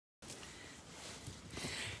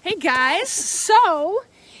Hey guys, so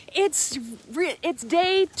it's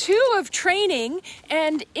day 2 of training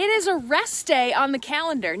and it is a rest day on the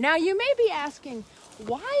calendar. Now you may be asking,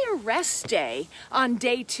 why a rest day on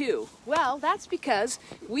day 2? Well, that's because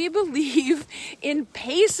we believe in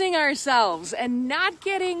pacing ourselves and not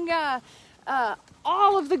getting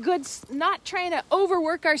all of the goods, not trying to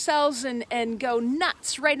overwork ourselves and go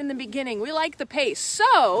nuts right in the beginning. We like the pace.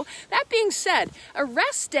 So, that being said, a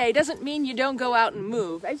rest day doesn't mean you don't go out and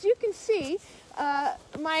move. As you can see,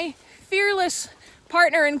 my fearless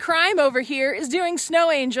partner in crime over here is doing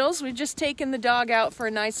snow angels. We've just taken the dog out for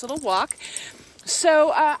a nice little walk.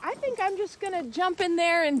 So, I think I'm just going to jump in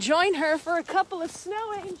there and join her for a couple of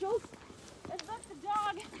snow angels and let the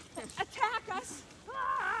dog attack us.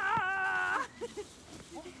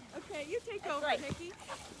 Okay, you take over, right. Nikki.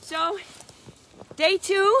 So, day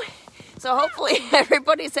 2. So hopefully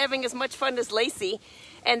everybody's having as much fun as Lacey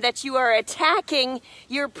and that you are attacking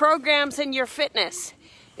your programs and your fitness.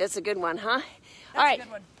 That's a good one, huh? All right. A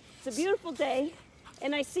good one. It's a beautiful day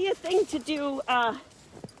and I see a thing to do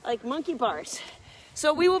like monkey bars.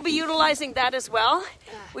 So we will be utilizing that as well.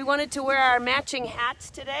 We wanted to wear our matching hats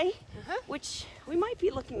today, which we might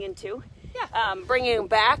be looking into. Yeah. Bringing them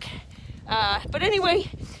back. But anyway,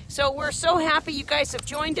 so we're so happy you guys have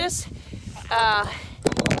joined us.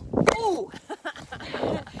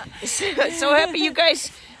 So happy you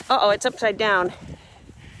guys. Uh-oh, it's upside down.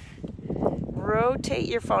 Rotate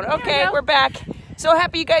your phone. Okay, we're back. So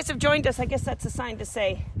happy you guys have joined us. I guess that's a sign to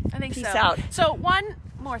say I think peace so. out. So one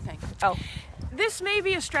more thing. Oh. This may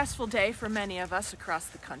be a stressful day for many of us across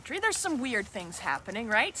the country. There's some weird things happening,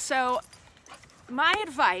 right? So my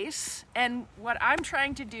advice and what I'm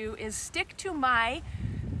trying to do is stick to my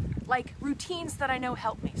routines that I know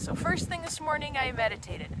help me. So first thing this morning I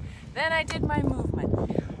meditated. Then I did my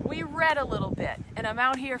movement. We read a little bit and I'm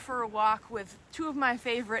out here for a walk with 2 of my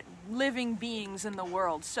favorite living beings in the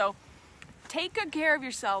world. So take good care of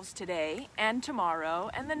yourselves today and tomorrow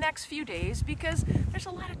and the next few days because there's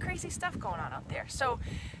a lot of crazy stuff going on out there. So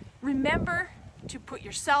remember to put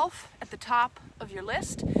yourself at the top of your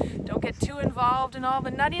list. Don't get too involved in all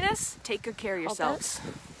the nuttiness. Take good care of yourselves.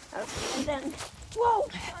 Okay, and then, whoa!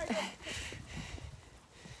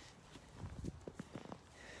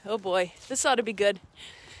 Oh boy, this ought to be good.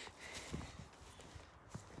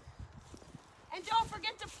 And don't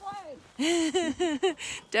forget to play.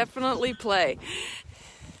 Definitely play.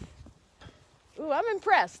 Ooh, I'm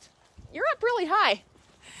impressed. You're up really high.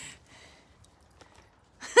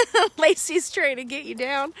 Lacey's trying to get you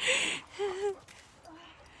down.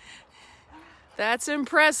 That's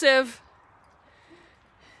impressive.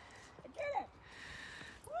 I did it.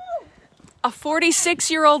 Woo. A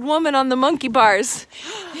 46-year-old woman on the monkey bars.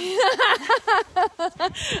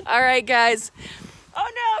 All right, guys. Oh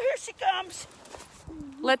no, here she comes.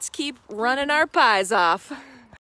 Let's keep running our pies off.